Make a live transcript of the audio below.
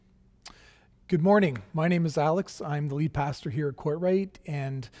Good morning. My name is Alex. I'm the lead pastor here at Courtright,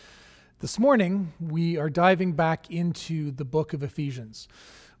 and this morning we are diving back into the book of Ephesians.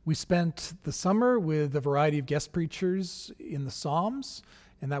 We spent the summer with a variety of guest preachers in the Psalms,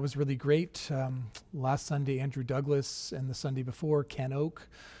 and that was really great. Last Sunday, Andrew Douglas, and the Sunday before, Ken Oak.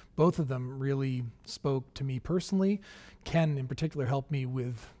 Both of them really spoke to me personally. Ken, in particular, helped me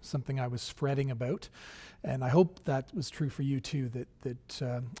with something I was fretting about. And I hope that was true for you too, that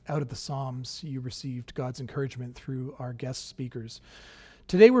out of the Psalms, you received God's encouragement through our guest speakers.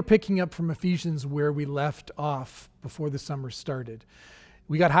 Today, we're picking up from Ephesians where we left off before the summer started.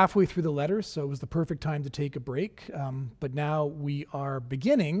 We got halfway through the letter, so it was the perfect time to take a break. But now we are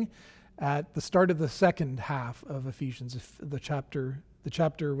beginning at the start of the second half of Ephesians, the chapter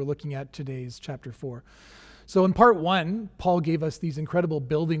we're looking at today is chapter 4. So in part 1, Paul gave us these incredible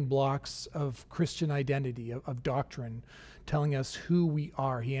building blocks of Christian identity, of doctrine, telling us who we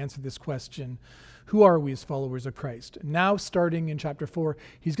are. He answered this question, who are we as followers of Christ? Now, starting in chapter 4,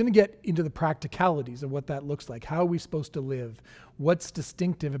 he's going to get into the practicalities of what that looks like. How are we supposed to live? What's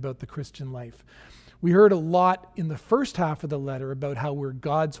distinctive about the Christian life? We heard a lot in the first half of the letter about how we're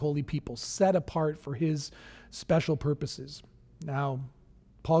God's holy people, set apart for his special purposes. Now,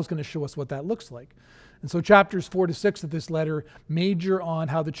 Paul's going to show us what that looks like. And so chapters 4 to 6 of this letter major on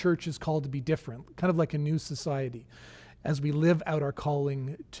how the church is called to be different, kind of like a new society, as we live out our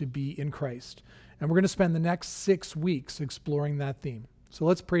calling to be in Christ. And we're going to spend the next 6 weeks exploring that theme. So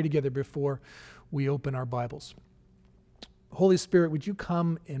let's pray together before we open our Bibles. Holy Spirit, would you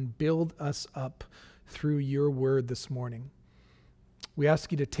come and build us up through your word this morning? We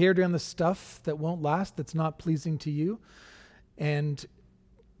ask you to tear down the stuff that won't last, that's not pleasing to you, and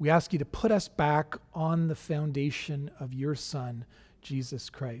we ask you to put us back on the foundation of your Son, Jesus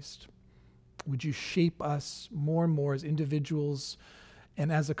Christ. Would you shape us more and more as individuals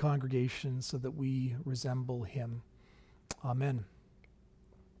and as a congregation so that we resemble him? Amen.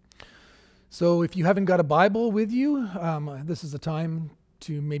 So if you haven't got a Bible with you, this is the time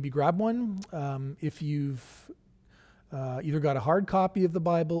to maybe grab one. If you've either got a hard copy of the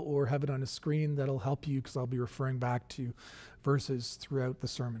Bible or have it on a screen, that'll help you because I'll be referring back to verses throughout the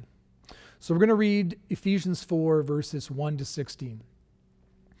sermon. So we're going to read Ephesians 4, verses 1 to 16.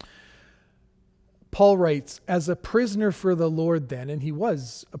 Paul writes, "As a prisoner for the Lord then," and he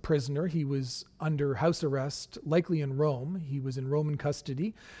was a prisoner, he was under house arrest, likely in Rome, he was in Roman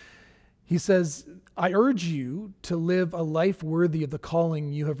custody. He says, "I urge you to live a life worthy of the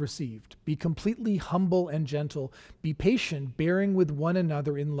calling you have received. Be completely humble and gentle. Be patient, bearing with one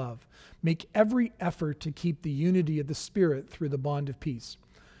another in love. Make every effort to keep the unity of the Spirit through the bond of peace.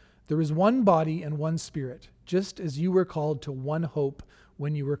 There is one body and one Spirit, just as you were called to one hope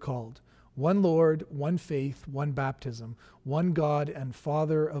when you were called. One Lord, one faith, one baptism, one God and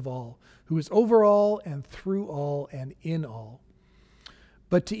Father of all, who is over all and through all and in all.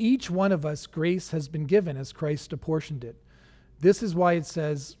 But to each one of us grace has been given as Christ apportioned it. This is why it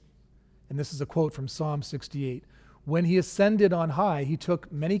says," and this is a quote from Psalm 68, "When he ascended on high, he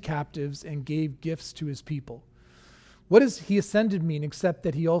took many captives and gave gifts to his people." What does he ascended mean except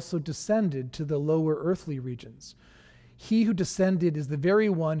that he also descended to the lower earthly regions? He who descended is the very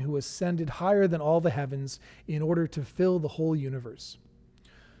one who ascended higher than all the heavens in order to fill the whole universe.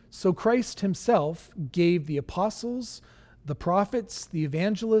 So Christ himself gave the apostles, the prophets, the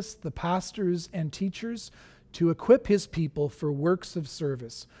evangelists, the pastors, and teachers to equip his people for works of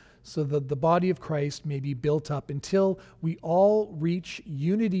service, so that the body of Christ may be built up until we all reach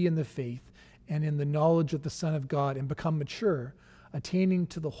unity in the faith and in the knowledge of the Son of God and become mature, attaining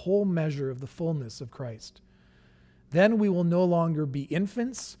to the whole measure of the fullness of Christ. Then we will no longer be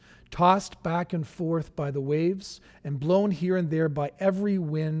infants, tossed back and forth by the waves and blown here and there by every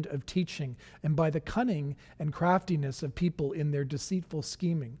wind of teaching and by the cunning and craftiness of people in their deceitful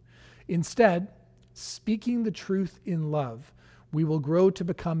scheming. Instead, speaking the truth in love, we will grow to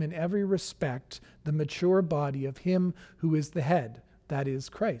become in every respect the mature body of him who is the head, that is,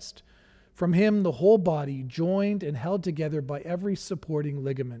 Christ. From him, the whole body, joined and held together by every supporting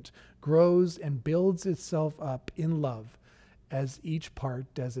ligament, grows and builds itself up in love as each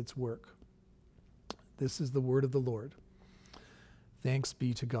part does its work. This is the word of the Lord. Thanks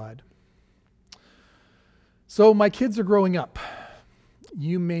be to God. So my kids are growing up.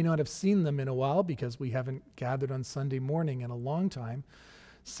 You may not have seen them in a while because we haven't gathered on Sunday morning in a long time,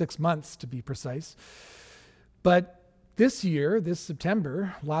 6 months to be precise. But this year, this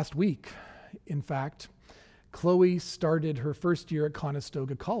September, last week, in fact, Chloe started her first year at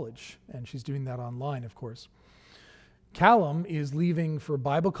Conestoga College, and she's doing that online, of course. Callum is leaving for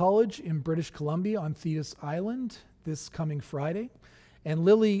Bible college in British Columbia on Thetis Island this coming Friday, And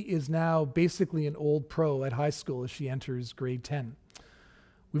Lily is now basically an old pro at high school as she enters grade 10.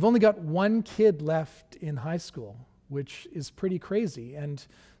 We've only got one kid left in high school, which is pretty crazy. And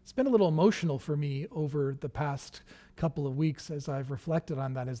it's been a little emotional for me over the past couple of weeks as I've reflected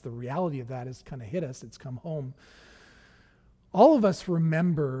on that, as the reality of that has kind of hit us. It's come home. All of us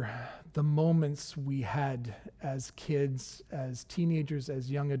remember the moments we had as kids, as teenagers, as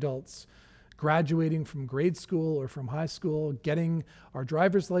young adults, graduating from grade school or from high school, getting our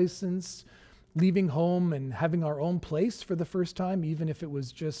driver's license, leaving home and having our own place for the first time, even if it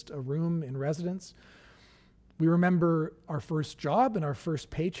was just a room in residence. We remember our first job and our first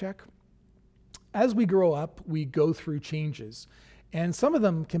paycheck. As we grow up, we go through changes, and some of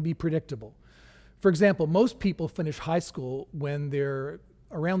them can be predictable. For example, most people finish high school when they're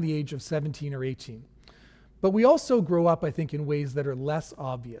around the age of 17 or 18. But we also grow up, I think, in ways that are less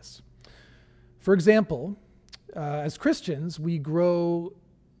obvious. For example, as Christians, we grow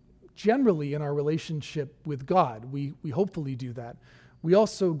generally in our relationship with God. We hopefully do that. We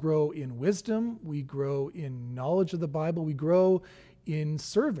also grow in wisdom. We grow in knowledge of the Bible. We grow in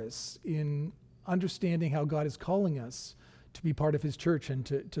service, in understanding how God is calling us to be part of his church and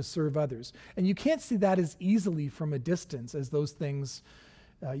to serve others. And you can't see that as easily from a distance as those things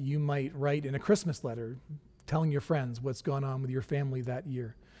you might write in a Christmas letter, telling your friends what's gone on with your family that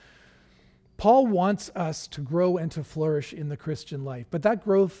year. Paul wants us to grow and to flourish in the Christian life, but that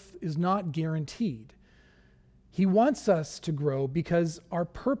growth is not guaranteed. He wants us to grow because our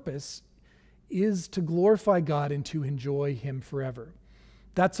purpose is to glorify God and to enjoy him forever.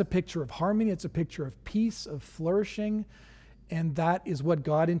 That's a picture of harmony. It's a picture of peace, of flourishing, and that is what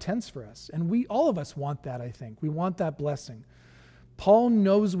God intends for us. And all of us want that, I think. We want that blessing. Paul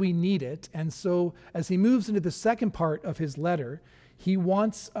knows we need it, and so as he moves into the second part of his letter, he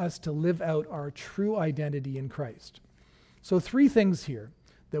wants us to live out our true identity in Christ. So 3 things here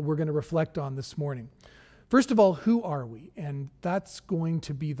that we're going to reflect on this morning. First of all, who are we? And that's going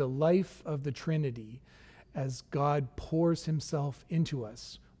to be the life of the Trinity as God pours himself into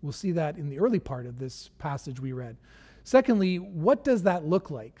us. We'll see that in the early part of this passage we read. Secondly, what does that look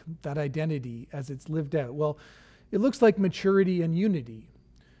like, that identity as it's lived out? Well, it looks like maturity and unity.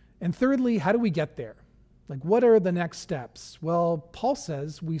 And thirdly, how do we get there? Like, what are the next steps? Well, Paul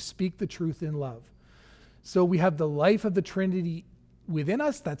says we speak the truth in love. So we have the life of the Trinity within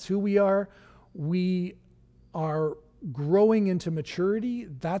us. That's who we are. We are growing into maturity.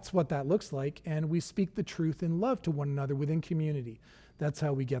 That's what that looks like. And we speak the truth in love to one another within community. That's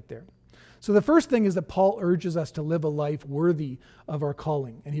how we get there. So the first thing is that Paul urges us to live a life worthy of our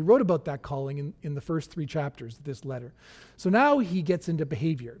calling. And he wrote about that calling in the first 3 chapters of this letter. So now he gets into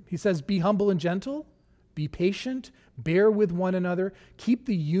behavior. He says, be humble and gentle. Be patient, bear with one another, keep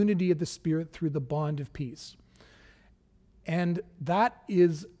the unity of the Spirit through the bond of peace. And that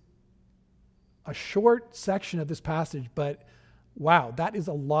is a short section of this passage, but wow, that is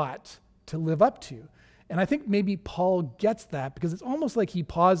a lot to live up to. And I think maybe Paul gets that because it's almost like he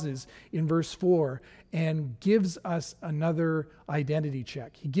pauses in verse 4 and gives us another identity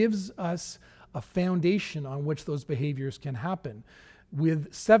check. He gives us a foundation on which those behaviors can happen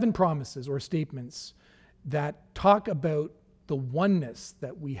with 7 promises or statements that talk about the oneness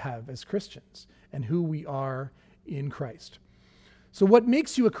that we have as Christians and who we are in Christ. So what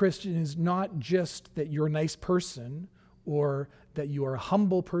makes you a Christian is not just that you're a nice person or that you are a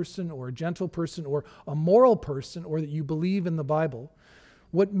humble person or a gentle person or a moral person or that you believe in the Bible.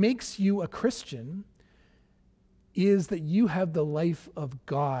 What makes you a Christian is that you have the life of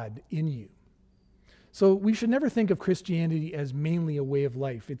God in you. So we should never think of Christianity as mainly a way of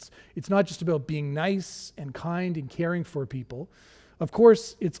life. It's not just about being nice and kind and caring for people. Of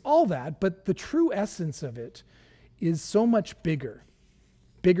course, it's all that, but the true essence of it is so much bigger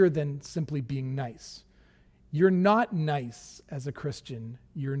than simply being nice. You're not nice as a Christian,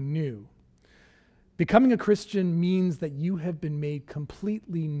 you're new. Becoming a Christian means that you have been made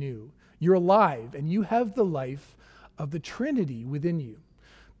completely new. You're alive and you have the life of the Trinity within you.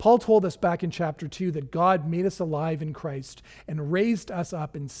 Paul told us back in chapter 2 that God made us alive in Christ and raised us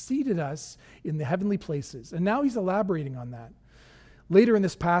up and seated us in the heavenly places. And now he's elaborating on that. Later in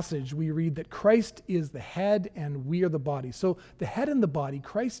this passage, we read that Christ is the head and we are the body. So the head and the body,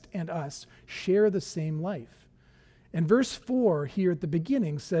 Christ and us, share the same life. And verse 4 here at the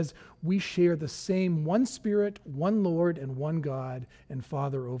beginning says, we share the same one Spirit, one Lord, and one God and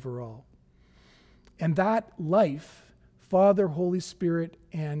Father over all. And that life, Father, Holy Spirit,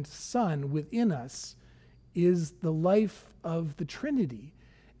 and Son within us is the life of the Trinity.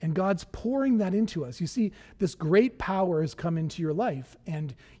 And God's pouring that into us. You see, this great power has come into your life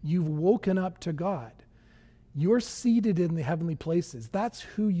and you've woken up to God. You're seated in the heavenly places. That's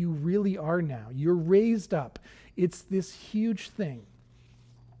who you really are now. You're raised up. It's this huge thing.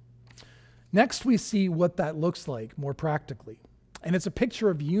 Next, we see what that looks like more practically. And it's a picture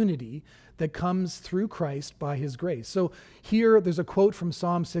of unity that comes through Christ by his grace. So here, there's a quote from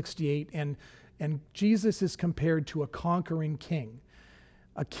Psalm 68, and Jesus is compared to a conquering king,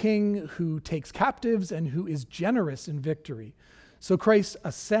 a king who takes captives and who is generous in victory. So Christ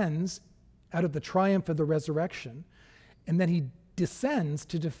ascends out of the triumph of the resurrection, and then he descends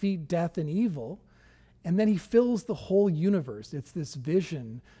to defeat death and evil, and then he fills the whole universe. It's this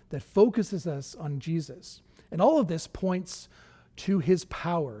vision that focuses us on Jesus. And all of this points to his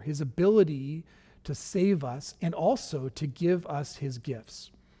power, his ability to save us, and also to give us his gifts.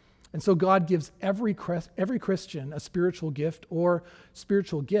 And so God gives every Christian a spiritual gift or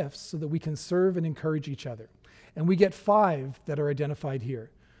spiritual gifts so that we can serve and encourage each other. And we get 5 that are identified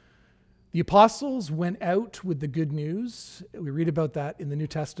here. The apostles went out with the good news. We read about that in the New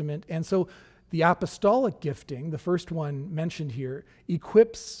Testament. And so the apostolic gifting, the first one mentioned here,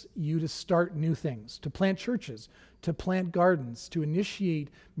 equips you to start new things, to plant churches, to plant gardens, to initiate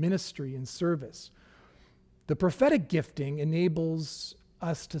ministry and service. The prophetic gifting enables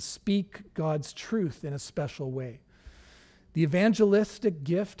us to speak God's truth in a special way. The evangelistic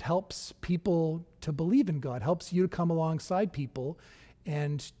gift helps people to believe in God, helps you to come alongside people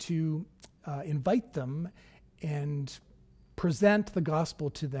and to invite them and present the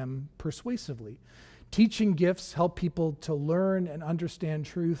gospel to them persuasively. Teaching gifts help people to learn and understand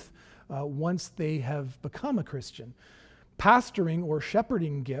truth once they have become a Christian. Pastoring or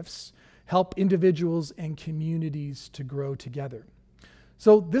shepherding gifts help individuals and communities to grow together.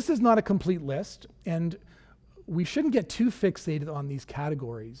 So this is not a complete list, and we shouldn't get too fixated on these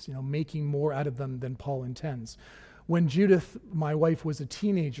categories, making more out of them than Paul intends. When Judith, my wife, was a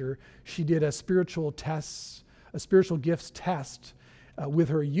teenager, she did a spiritual gifts test with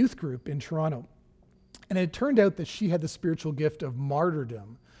her youth group in Toronto. And it turned out that she had the spiritual gift of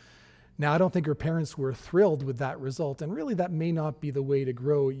martyrdom. Now, I don't think her parents were thrilled with that result, and really that may not be the way to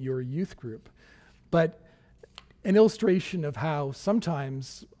grow your youth group. But an illustration of how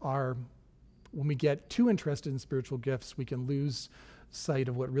sometimes when we get too interested in spiritual gifts, we can lose sight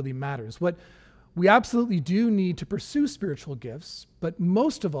of what really matters. We absolutely do need to pursue spiritual gifts, but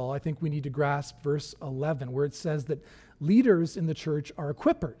most of all, I think we need to grasp verse 11, where it says that leaders in the church are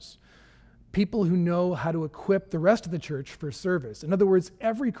equippers, people who know how to equip the rest of the church for service. In other words,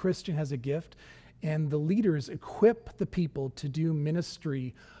 every Christian has a gift, and the leaders equip the people to do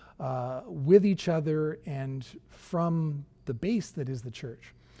ministry with each other and from the base that is the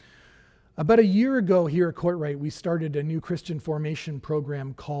church. About a year ago here at Courtright, we started a new Christian formation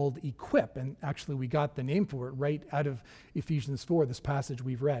program called Equip, and actually we got the name for it right out of Ephesians 4, this passage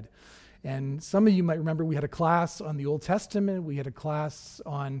we've read. And some of you might remember we had a class on the Old Testament, we had a class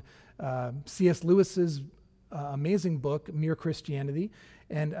on C.S. Lewis's amazing book, Mere Christianity,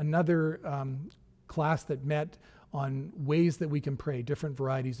 and another class that met on ways that we can pray, different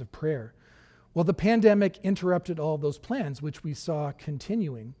varieties of prayer. Well, the pandemic interrupted all those plans, which we saw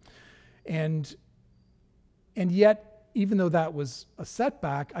continuing. And yet, even though that was a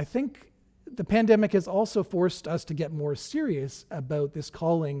setback, I think the pandemic has also forced us to get more serious about this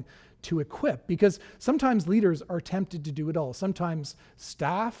calling to equip, because sometimes leaders are tempted to do it all. Sometimes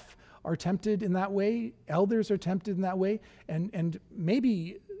staff are tempted in that way, elders are tempted in that way, and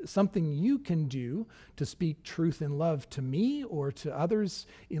maybe something you can do to speak truth in love to me or to others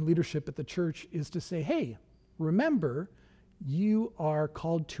in leadership at the church is to say, hey, remember, you are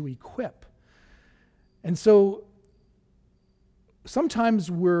called to equip. And so sometimes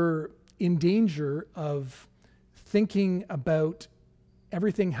we're in danger of thinking about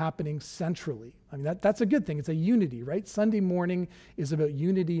everything happening centrally. I mean, that's a good thing. It's a unity, right? Sunday morning is about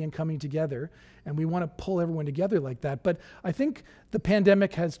unity and coming together, and we want to pull everyone together like that. But I think the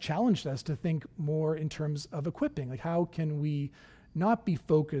pandemic has challenged us to think more in terms of equipping. Like, how can we not be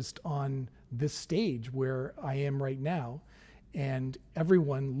focused on this stage where I am right now and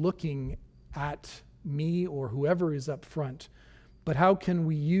everyone looking at me or whoever is up front, but how can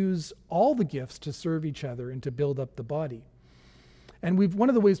we use all the gifts to serve each other and to build up the body? And one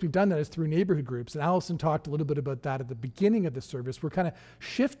of the ways we've done that is through neighborhood groups. And Allison talked a little bit about that at the beginning of the service. We're kind of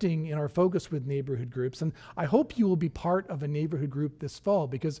shifting in our focus with neighborhood groups. And I hope you will be part of a neighborhood group this fall,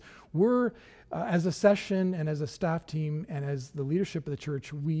 because we're, as a session and as a staff team and as the leadership of the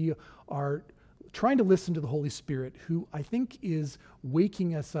church, we are trying to listen to the Holy Spirit, who I think is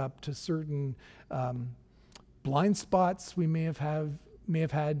waking us up to certain blind spots we may have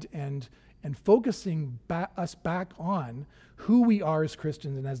had, and and focusing us back on who we are as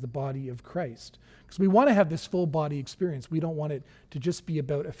Christians and as the body of Christ. Because we want to have this full body experience. We don't want it to just be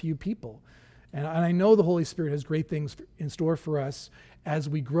about a few people. And I know the Holy Spirit has great things in store for us as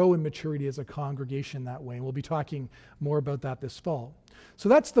we grow in maturity as a congregation that way. And we'll be talking more about that this fall. So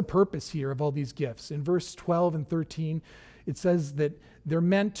that's the purpose here of all these gifts. In verse 12 and 13, it says that they're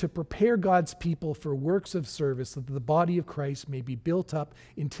meant to prepare God's people for works of service so that the body of Christ may be built up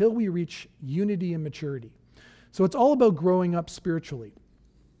until we reach unity and maturity. So it's all about growing up spiritually.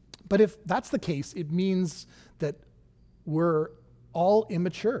 But if that's the case, it means that we're all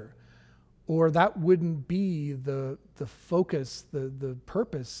immature, or that wouldn't be the focus, the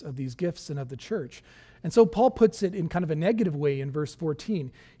purpose of these gifts and of the church. And so Paul puts it in kind of a negative way in verse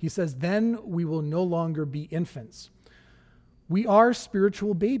 14. He says, then we will no longer be infants. We are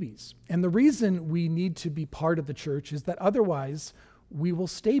spiritual babies. And the reason we need to be part of the church is that otherwise we will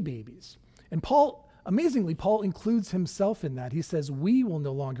stay babies. And Paul, amazingly, Paul includes himself in that. He says, we will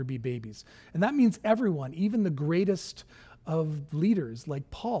no longer be babies. And that means everyone, even the greatest of leaders like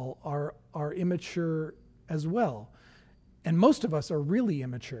Paul, are immature as well. And most of us are really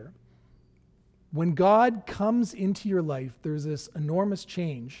immature. When God comes into your life, there's this enormous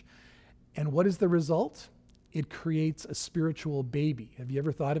change. And what is the result? It creates a spiritual baby. Have you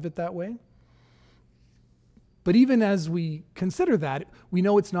ever thought of it that way? But even as we consider that, we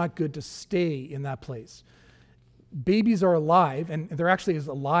know it's not good to stay in that place. Babies are alive, and they're actually as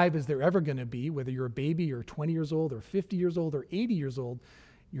alive as they're ever going to be. Whether you're a baby or 20 years old or 50 years old or 80 years old,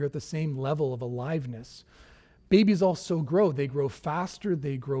 you're at the same level of aliveness. Babies also grow. They grow faster.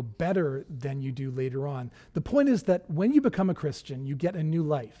 They grow better than you do later on. The point is that when you become a Christian, you get a new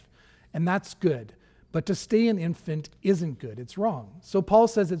life, and that's good. But to stay an infant isn't good. It's wrong. So Paul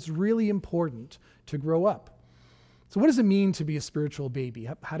says it's really important to grow up. So what does it mean to be a spiritual baby?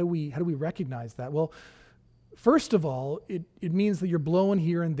 How do we recognize that? Well, first of all, it means that you're blowing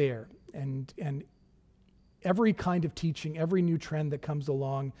here and there, and every kind of teaching, every new trend that comes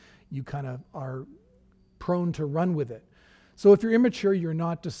along, you kind of are prone to run with it. So if you're immature, you're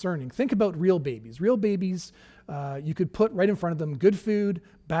not discerning. Think about real babies. Real babies, you could put right in front of them good food,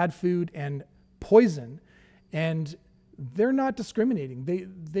 bad food, and poison, and they're not discriminating.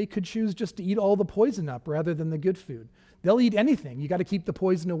 They could choose just to eat all the poison up rather than the good food. They'll eat anything. You got to keep the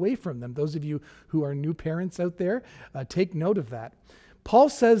poison away from them. Those of you who are new parents out there, take note of that. Paul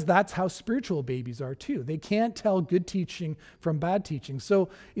says that's how spiritual babies are too. They can't tell good teaching from bad teaching. So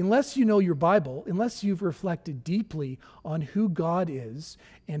unless you know your Bible, unless you've reflected deeply on who God is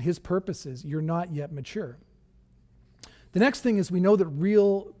and his purposes, you're not yet mature. The next thing is we know that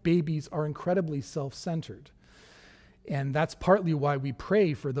real babies are incredibly self-centered. And that's partly why we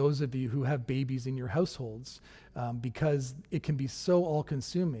pray for those of you who have babies in your households, because it can be so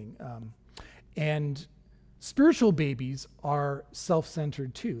all-consuming. And spiritual babies are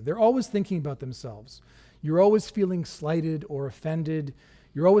self-centered too. They're always thinking about themselves. You're always feeling slighted or offended.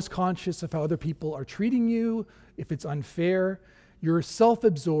 You're always conscious of how other people are treating you, if it's unfair. You're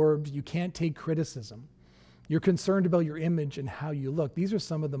self-absorbed. You can't take criticism. You're concerned about your image and how you look. These are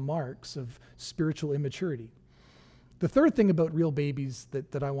some of the marks of spiritual immaturity. The third thing about real babies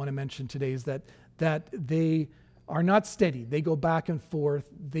that I want to mention today is that they are not steady. They go back and forth.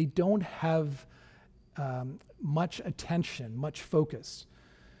 They don't have much attention, much focus.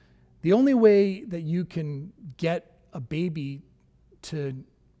 The only way that you can get a baby to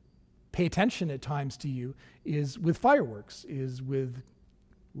pay attention at times to you is with fireworks, is with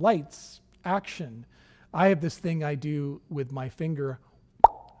lights, action. I have this thing I do with my finger.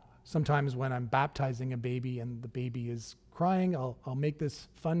 Sometimes when I'm baptizing a baby and the baby is crying, I'll make this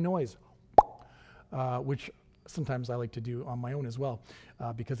fun noise, which sometimes I like to do on my own as well,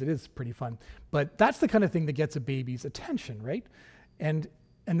 because it is pretty fun. But that's the kind of thing that gets a baby's attention, right? And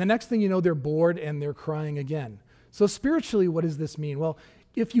the next thing you know, they're bored and they're crying again. So spiritually, what does this mean? Well,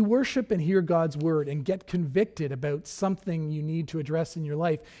 if you worship and hear God's word and get convicted about something you need to address in your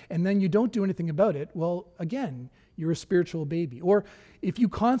life, and then you don't do anything about it, well, again, you're a spiritual baby. Or if you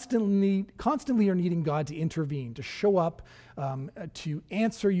constantly are needing God to intervene, to show up, to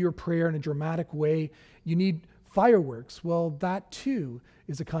answer your prayer in a dramatic way, you need fireworks. Well, that too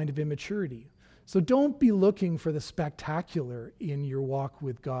is a kind of immaturity. So don't be looking for the spectacular in your walk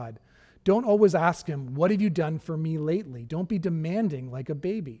with God. Don't always ask him, what have you done for me lately? Don't be demanding like a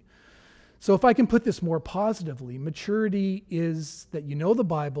baby. So if I can put this more positively, maturity is that you know the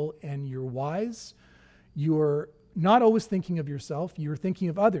Bible and you're wise. You're not always thinking of yourself. You're thinking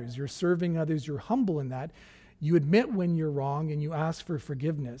of others. You're serving others. You're humble in that. You admit when you're wrong and you ask for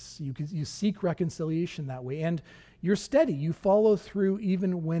forgiveness. You seek reconciliation that way. And you're steady. You follow through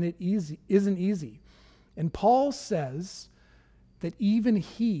even when it isn't easy. And Paul says that even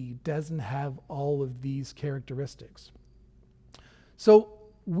he doesn't have all of these characteristics. So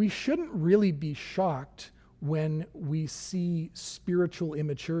we shouldn't really be shocked when we see spiritual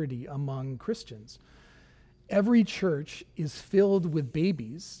immaturity among Christians. Every church is filled with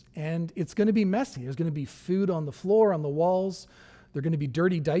babies, and it's going to be messy. There's going to be food on the floor, on the walls. There are going to be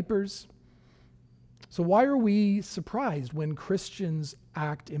dirty diapers. So why are we surprised when Christians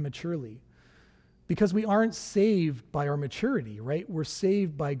act immaturely? Because we aren't saved by our maturity, right? We're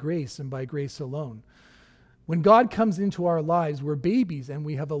saved by grace and by grace alone. When God comes into our lives, we're babies and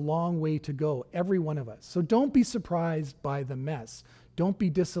we have a long way to go, every one of us. So don't be surprised by the mess. Don't be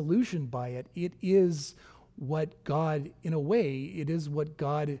disillusioned by it. It is what God, in a way, it is what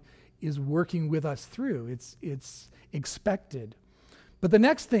God is working with us through. It's expected. But the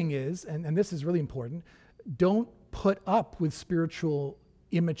next thing is, and this is really important, don't put up with spiritual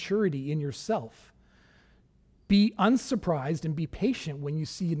immaturity in yourself. Be unsurprised and be patient when you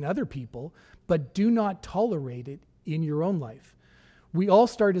see it in other people, but do not tolerate it in your own life. We all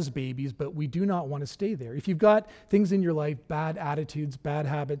start as babies, but we do not want to stay there. If you've got things in your life, bad attitudes, bad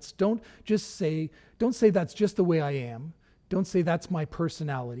habits, don't say that's just the way I am. Don't say that's my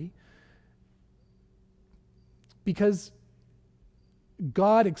personality. Because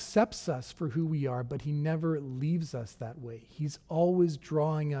God accepts us for who we are, but he never leaves us that way. He's always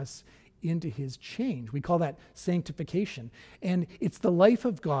drawing us into his change. We call that sanctification. And it's the life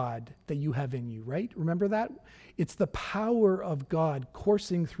of God that you have in you, right? Remember that? It's the power of God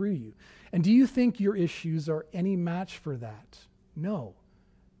coursing through you. And do you think your issues are any match for that? No,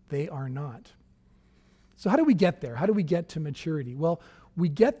 they are not. So how do we get there? How do we get to maturity? Well, we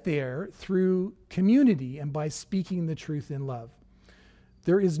get there through community and by speaking the truth in love.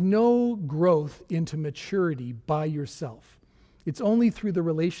 There is no growth into maturity by yourself. It's only through the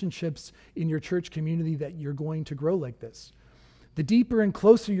relationships in your church community that you're going to grow like this. The deeper and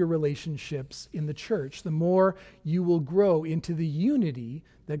closer your relationships in the church, the more you will grow into the unity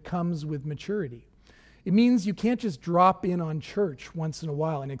that comes with maturity. It means you can't just drop in on church once in a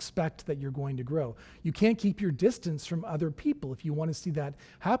while and expect that you're going to grow. You can't keep your distance from other people if you want to see that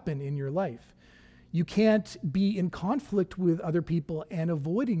happen in your life. You can't be in conflict with other people and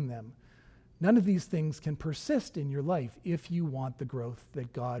avoiding them. None of these things can persist in your life if you want the growth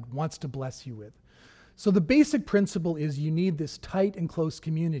that God wants to bless you with. So the basic principle is you need this tight and close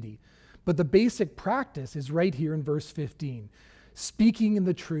community. But the basic practice is right here in verse 15. Speaking in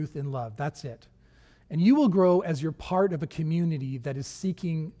the truth in love. That's it. And you will grow as you're part of a community that is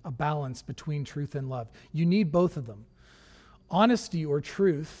seeking a balance between truth and love. You need both of them. Honesty or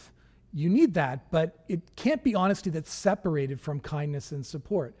truth, you need that, but it can't be honesty that's separated from kindness and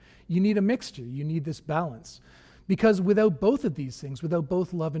support. You need a mixture. You need this balance. Because without both of these things, without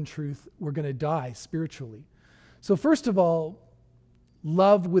both love and truth, we're going to die spiritually. So first of all,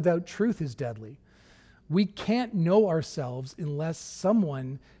 love without truth is deadly. We can't know ourselves unless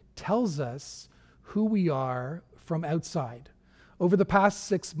someone tells us who we are from outside. Over the past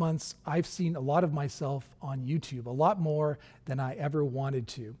 6 months, I've seen a lot of myself on YouTube, a lot more than I ever wanted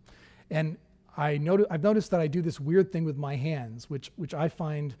to. And I've noticed that I do this weird thing with my hands, which I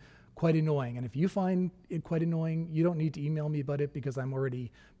find quite annoying. And if you find it quite annoying, you don't need to email me about it because I'm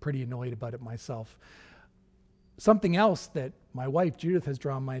already pretty annoyed about it myself. Something else that my wife, Judith, has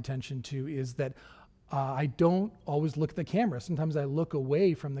drawn my attention to is that I don't always look at the camera. Sometimes I look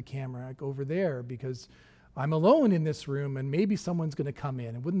away from the camera, like over there, because I'm alone in this room and maybe someone's going to come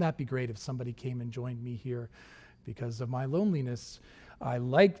in. And wouldn't that be great if somebody came and joined me here because of my loneliness? I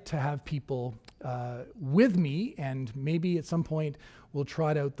like to have people with me, and maybe at some point we'll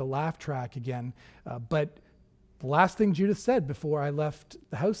trot out the laugh track again. But the last thing Judith said before I left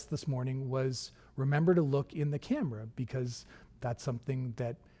the house this morning was, remember to look in the camera, because that's something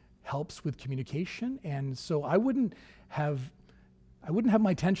that helps with communication. And so I wouldn't have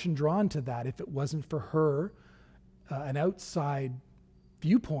my attention drawn to that if it wasn't for her, an outside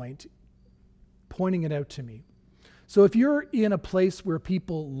viewpoint, pointing it out to me. So if you're in a place where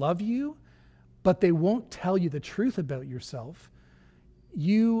people love you, but they won't tell you the truth about yourself,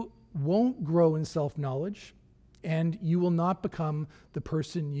 you won't grow in self-knowledge, and you will not become the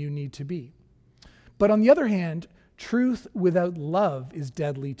person you need to be. But on the other hand, truth without love is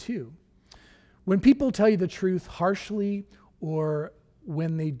deadly too. When people tell you the truth harshly, or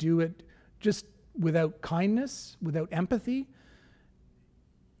when they do it just without kindness, without empathy,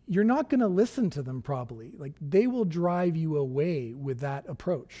 you're not going to listen to them probably. Like, they will drive you away with that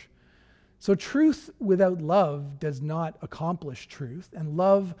approach. So truth without love does not accomplish truth, and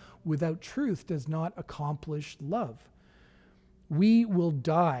love without truth does not accomplish love. We will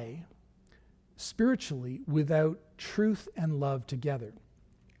die spiritually without truth and love together.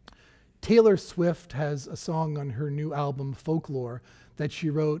 Taylor Swift has a song on her new album, Folklore, that she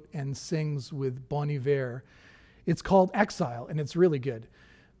wrote and sings with Bon Iver. It's called Exile, and it's really good.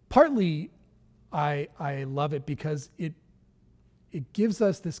 Partly, I love it because it gives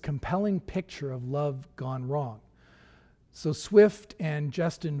us this compelling picture of love gone wrong. So Swift and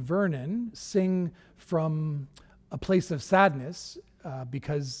Justin Vernon sing from a place of sadness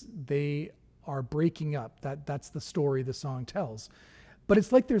because they are breaking up. That's the story the song tells. But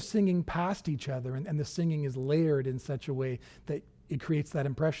it's like they're singing past each other, and the singing is layered in such a way that it creates that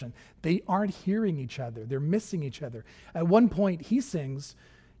impression. They aren't hearing each other. They're missing each other. At one point, he sings,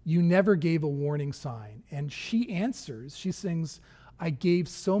 "You never gave a warning sign." And she answers, she sings, "I gave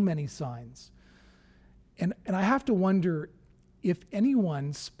so many signs." And I have to wonder if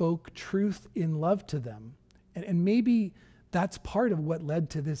anyone spoke truth in love to them. And maybe that's part of what led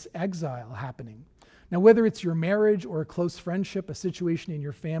to this exile happening. Now, whether it's your marriage or a close friendship, a situation in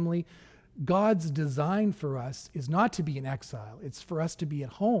your family, God's design for us is not to be in exile. It's for us to be at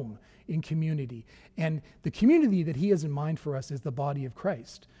home in community. And the community that he has in mind for us is the body of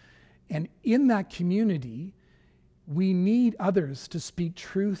Christ. And in that community, we need others to speak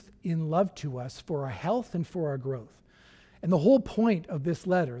truth in love to us for our health and for our growth. And the whole point of this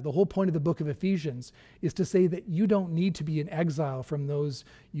letter, the whole point of the book of Ephesians, is to say that you don't need to be in exile from those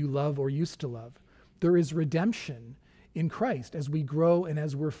you love or used to love. There is redemption in Christ as we grow and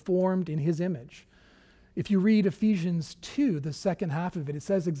as we're formed in his image. If you read Ephesians 2, the second half of it, it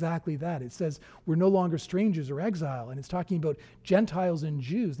says exactly that. It says we're no longer strangers or exile, and it's talking about Gentiles and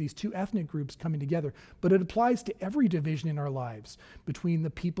Jews, these two ethnic groups coming together. But it applies to every division in our lives, between the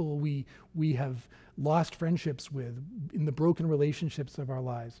people we have lost friendships with, in the broken relationships of our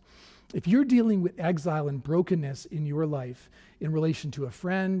lives. If you're dealing with exile and brokenness in your life in relation to a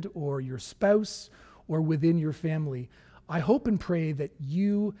friend or your spouse or within your family, I hope and pray that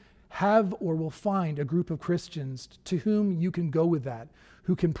you have or will find a group of Christians to whom you can go with that,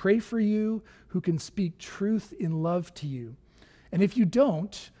 who can pray for you, who can speak truth in love to you. And if you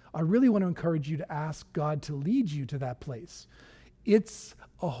don't, I really want to encourage you to ask God to lead you to that place. It's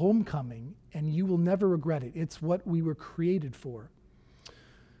a homecoming, and you will never regret it. It's what we were created for.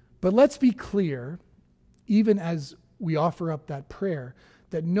 But let's be clear, even as we offer up that prayer,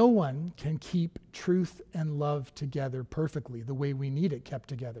 that no one can keep truth and love together perfectly the way we need it kept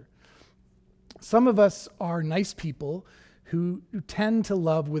together. Some of us are nice people who tend to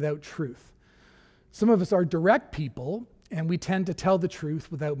love without truth. Some of us are direct people, and we tend to tell the truth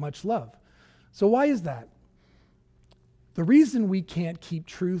without much love. So why is that? The reason we can't keep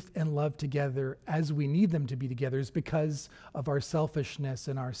truth and love together as we need them to be together is because of our selfishness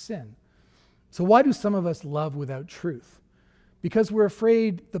and our sin. So why do some of us love without truth? Because we're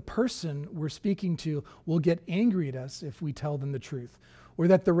afraid the person we're speaking to will get angry at us if we tell them the truth, or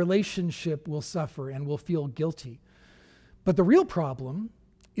that the relationship will suffer and we'll feel guilty. But the real problem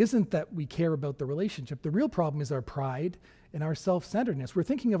isn't that we care about the relationship. The real problem is our pride and our self-centeredness. We're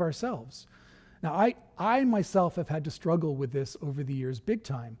thinking of ourselves. Now, I myself have had to struggle with this over the years big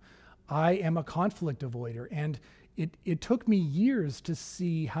time. I am a conflict avoider, and it took me years to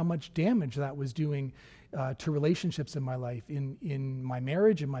see how much damage that was doing to relationships in my life, in my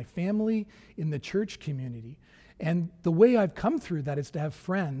marriage, in my family, in the church community. And the way I've come through that is to have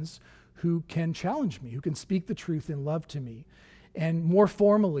friends who can challenge me, who can speak the truth in love to me, and more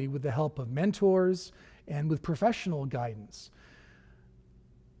formally with the help of mentors and with professional guidance.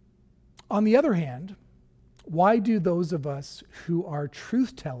 On the other hand, why do those of us who are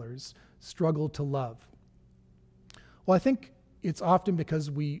truth tellers struggle to love? Well, I think it's often because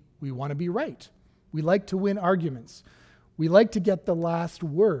we want to be right. We like to win arguments. We like to get the last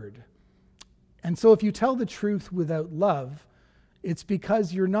word. And so if you tell the truth without love, it's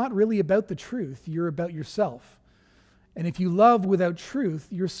because you're not really about the truth, you're about yourself. And if you love without truth,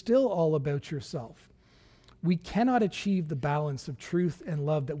 you're still all about yourself. We cannot achieve the balance of truth and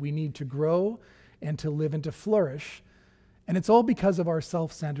love that we need to grow and to live and to flourish. And it's all because of our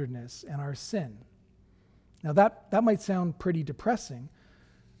self-centeredness and our sin. Now that might sound pretty depressing,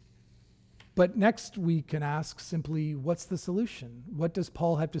 but next we can ask simply, what's the solution? What does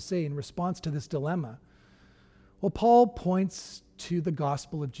Paul have to say in response to this dilemma? Well, Paul points to the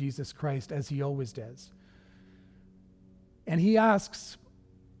gospel of Jesus Christ, as he always does. And he asks,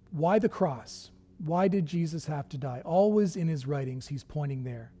 why the cross? Why did Jesus have to die? Always in his writings, he's pointing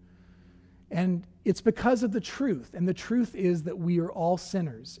there. And it's because of the truth. And the truth is that we are all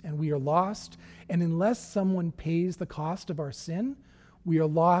sinners and we are lost. And unless someone pays the cost of our sin, we are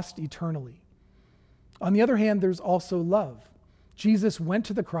lost eternally. On the other hand, there's also love. Jesus went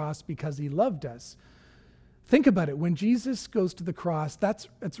to the cross because he loved us. Think about it. When Jesus goes to the cross, that's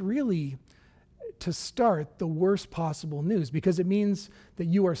really, to start, the worst possible news, because it means that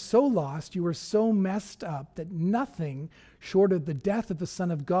you are so lost, you are so messed up, that nothing short of the death of the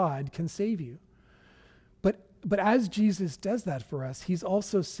Son of God can save you. But as Jesus does that for us, he's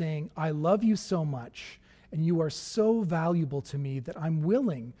also saying, I love you so much, and you are so valuable to me that I'm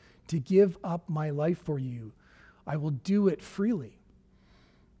willing to give up my life for you. I will do it freely.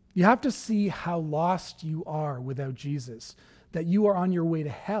 You have to see how lost you are without Jesus, that you are on your way to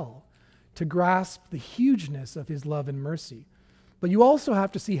hell, to grasp the hugeness of his love and mercy. But you also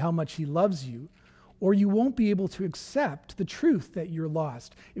have to see how much he loves you, or you won't be able to accept the truth that you're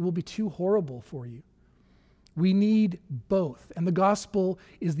lost. It will be too horrible for you. We need both, and the gospel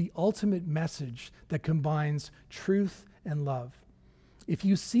is the ultimate message that combines truth and love. If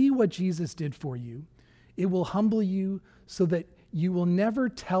you see what Jesus did for you, it will humble you so that you will never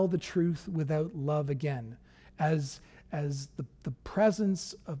tell the truth without love again, as the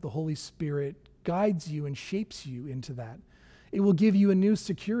presence of the Holy Spirit guides you and shapes you into that. It will give you a new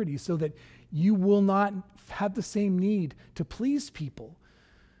security so that you will not have the same need to please people.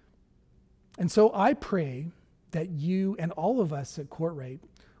 And so I pray that you and all of us at Courtright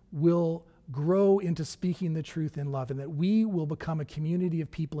will grow into speaking the truth in love, and that we will become a community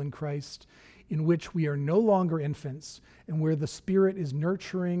of people in Christ in which we are no longer infants, and where the Spirit is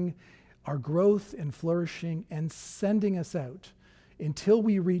nurturing our growth and flourishing and sending us out until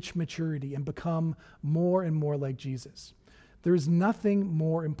we reach maturity and become more and more like Jesus. There's nothing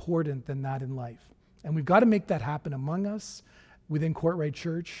more important than that in life. And we've got to make that happen among us within Courtright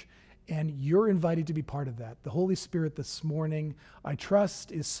Church, and you're invited to be part of that. The Holy Spirit this morning, I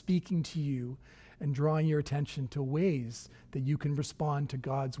trust, is speaking to you and drawing your attention to ways that you can respond to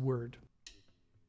God's word.